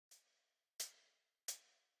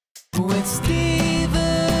With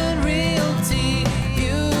Stephen Realty,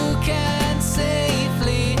 you can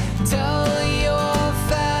safely tell your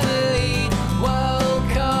family,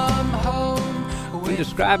 welcome home. When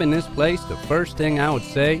describing this place, the first thing I would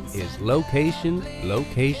say is location,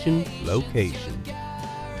 location, location.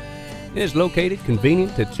 It is located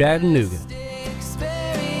convenient to Chattanooga.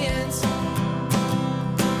 Experience.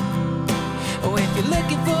 Oh, if you're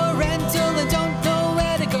looking for a rental and don't know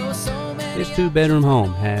where to go, so many. This two-bedroom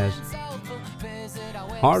home has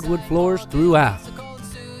hardwood floors throughout,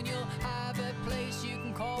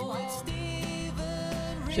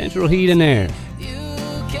 central heat and air, You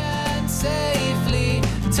can safely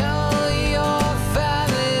tell your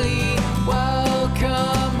family,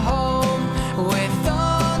 welcome home. With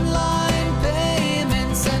online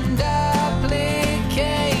payments and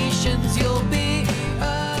applications, you'll be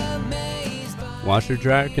amazed by washer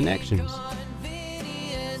dryer connections,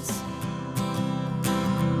 convenience.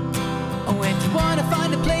 Oh, if you want to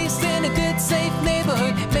find a place in a good, safe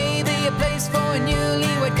neighborhood, maybe a place for a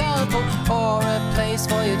newlywed couple, or a place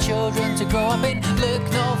for your children to grow up in, look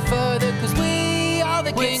no further, cause we are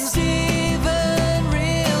the kings. With Stephen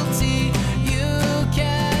Realty, you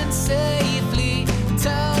can safely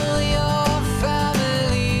tell your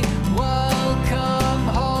family, welcome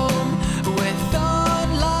home. With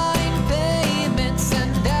online payments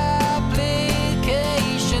and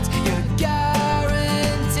applications, you're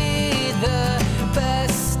guaranteed the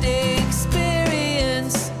best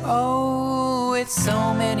experience. Oh, it's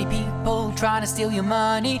so many people trying to steal your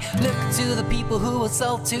money. Look to the people who will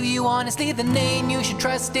sell to you honestly. The name you should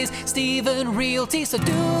trust is Stephen Realty, so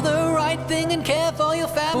do the right thing and care for your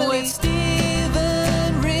family. With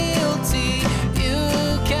Stephen Realty,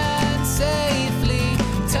 you can safely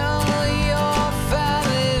tell your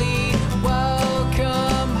family,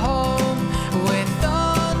 welcome home. With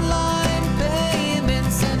online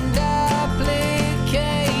payments and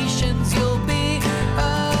applications, you'll be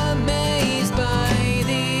amazed by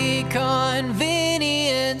the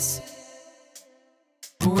convenience.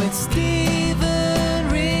 With Stephen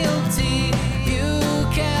Realty, you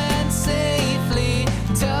can safely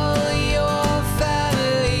tell your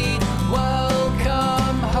family,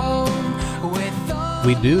 welcome home. With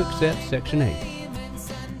We do accept Section 8.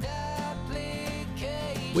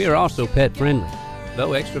 We are also pet friendly,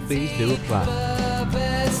 though extra fees do apply. the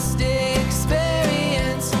best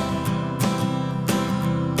experience.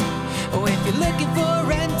 Oh, if you're looking for a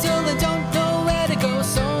rental and don't know where to go,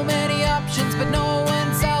 so many options but no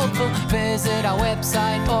one's helpful, visit our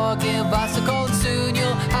website or give us a call. Soon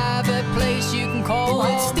you'll have a place you can call.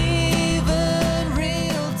 With Stephen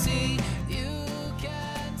Realty, you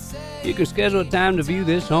can say. You can schedule a time to view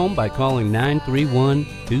this home by calling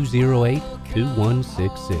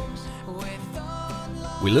 931-208-2166.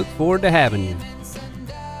 We look forward to having you.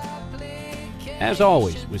 As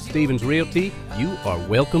always, with Stephen's Realty, you are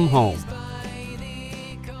welcome home.